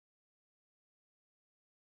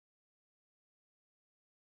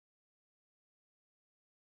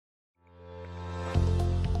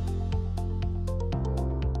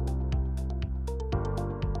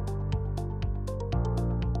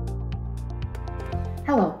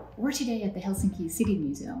Hello, we're today at the Helsinki City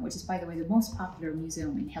Museum, which is, by the way, the most popular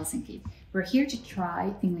museum in Helsinki. We're here to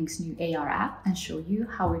try ThingLink's new AR app and show you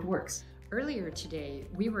how it works. Earlier today,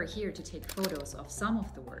 we were here to take photos of some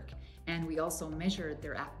of the work, and we also measured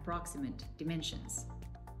their approximate dimensions.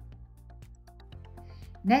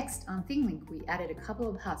 Next, on ThingLink, we added a couple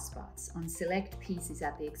of hotspots on select pieces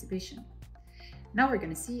at the exhibition. Now we're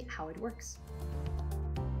going to see how it works.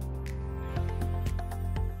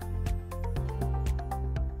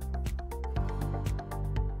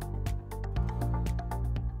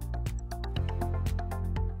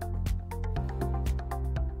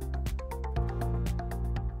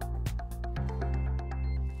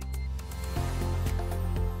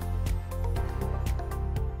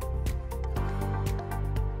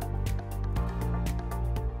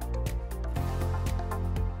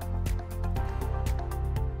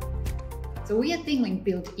 So we at ThingLink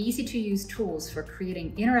built easy-to-use tools for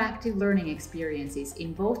creating interactive learning experiences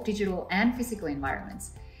in both digital and physical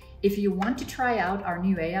environments. If you want to try out our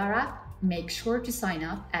new AR app, make sure to sign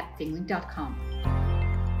up at thinglink.com.